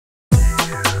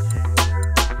Hey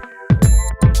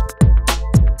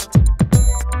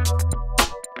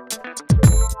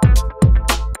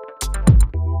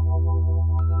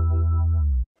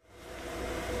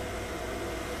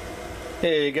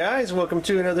guys, welcome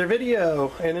to another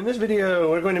video, and in this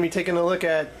video we're going to be taking a look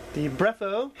at the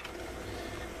Breffo,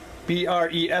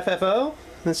 B-R-E-F-F-O.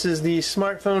 This is the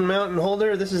smartphone mount and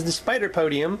holder. This is the Spider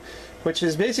Podium, which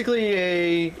is basically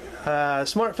a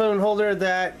smartphone holder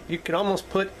that you can almost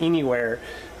put anywhere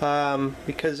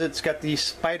because it's got these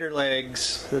spider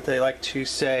legs that they like to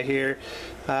say here.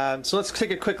 So let's take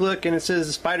a quick look, and it says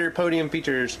the Spider Podium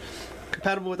features: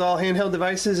 compatible with all handheld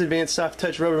devices, advanced soft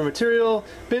touch rubber material,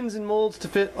 bends and molds to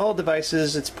fit all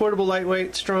devices. It's portable,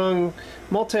 lightweight, strong,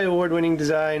 multi-award winning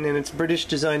design, and it's British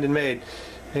designed and made.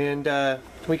 And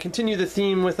we continue the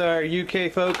theme with our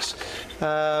UK folks.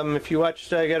 If you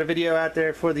watched, I got a video out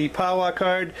there for the Pawa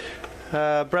card.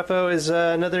 Breffo is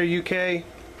another UK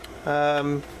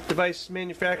device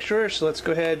manufacturer, so let's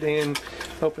go ahead and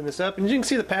open this up. And you can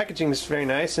see the packaging is very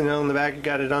nice, and on the back you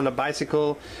got it on a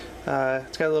bicycle.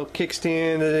 It's got a little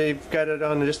kickstand. They've got it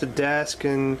on just a desk,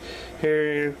 and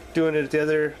here doing it at the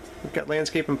other. We've got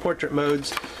landscape and portrait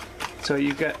modes, so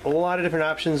you've got a lot of different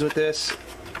options with this.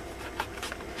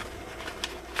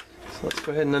 So let's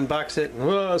go ahead and unbox it.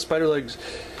 Whoa, spider legs!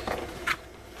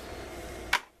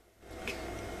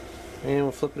 And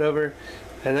we'll flip it over,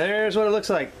 and there's what it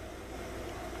looks like.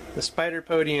 The Spider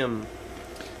Podium.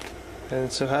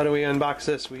 And so how do we unbox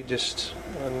this? We just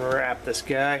unwrap this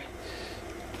guy.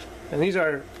 And these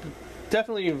are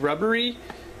definitely rubbery,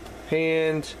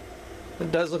 and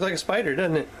it does look like a spider,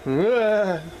 doesn't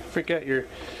it? Freak out your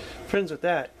friends with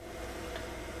that.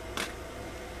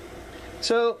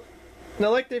 So, now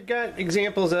like they've got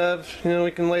examples of,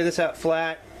 we can lay this out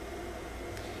flat,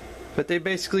 but they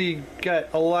basically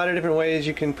got a lot of different ways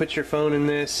you can put your phone in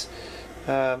this,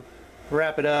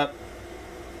 wrap it up,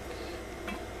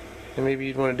 and maybe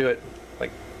you'd want to do it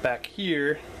like back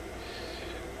here.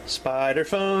 Spider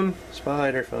phone.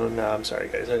 No, I'm sorry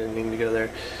guys, I didn't mean to go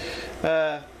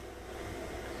there.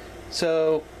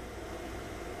 So,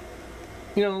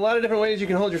 a lot of different ways you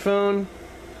can hold your phone,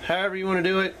 however you want to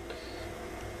do it,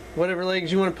 whatever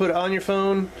legs you want to put on your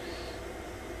phone,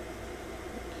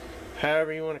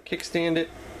 however you want to kickstand it.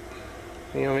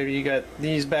 Maybe you got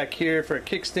these back here for a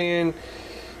kickstand.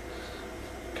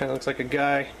 Kind of looks like a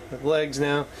guy with legs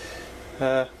now.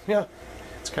 Yeah.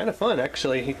 It's kind of fun,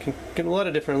 actually. You can get a lot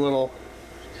of different little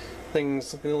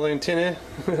things, like a little antenna.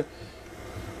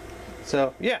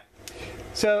 So, yeah.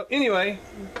 So, anyway,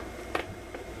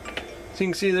 so you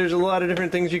can see there's a lot of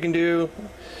different things you can do.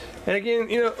 And again,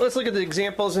 let's look at the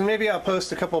examples, and maybe I'll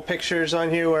post a couple pictures on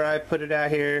here where I put it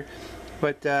out here.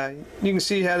 But you can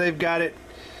see how they've got it.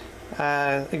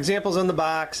 Examples on the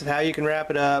box of how you can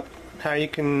wrap it up, how you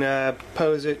can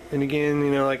pose it. And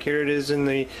again, like here it is in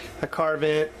a car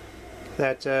vent.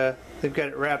 That they've got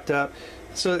it wrapped up.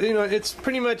 So it's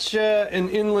pretty much an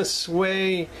endless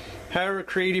way, however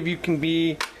creative you can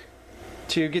be,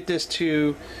 to get this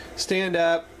to stand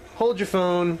up, hold your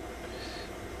phone.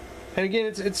 And again,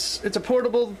 it's a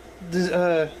portable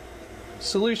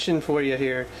solution for you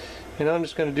here. And I'm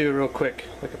just going to do it real quick,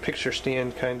 like a picture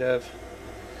stand kind of.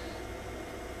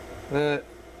 Try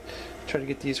to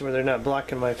get these where they're not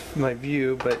blocking my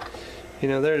view, but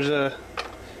there's a.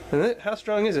 And how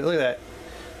strong is it? Look at that.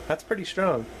 That's pretty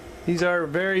strong. These are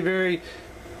very, very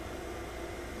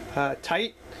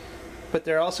tight, but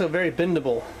they're also very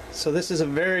bendable. So this is a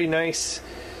very nice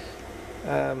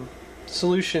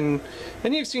solution.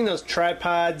 And you've seen those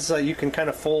tripods you can kind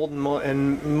of fold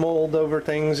and mold over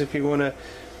things if you want to,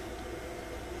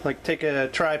 like, take a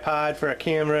tripod for a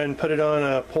camera and put it on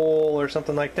a pole or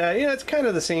something like that. Yeah, it's kind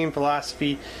of the same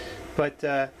philosophy, but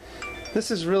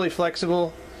this is really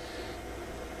flexible.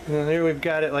 Here we've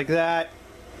got it like that.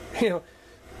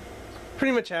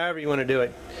 Pretty much however you want to do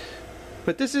it.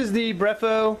 But this is the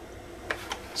Breffo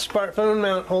smartphone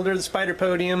mount holder, the Spider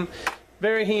Podium.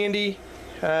 Very handy.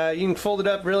 You can fold it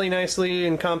up really nicely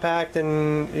and compact,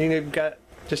 and you've got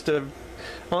just a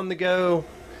on-the-go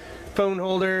phone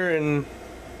holder and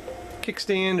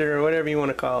kickstand, or whatever you want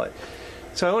to call it.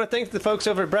 So I want to thank the folks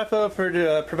over at Breffo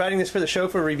for providing this for the show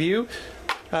for review.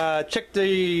 Check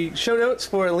the show notes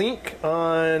for a link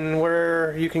on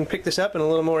where you can pick this up and a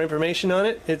little more information on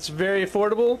it. It's very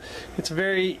affordable, it's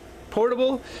very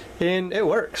portable, and it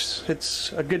works.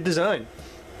 It's a good design.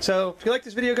 So if you like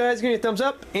this video, guys, give me a thumbs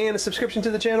up and a subscription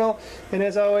to the channel. And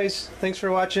as always, thanks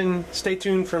for watching. Stay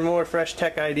tuned for more fresh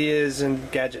tech ideas and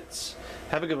gadgets.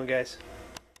 Have a good one, guys.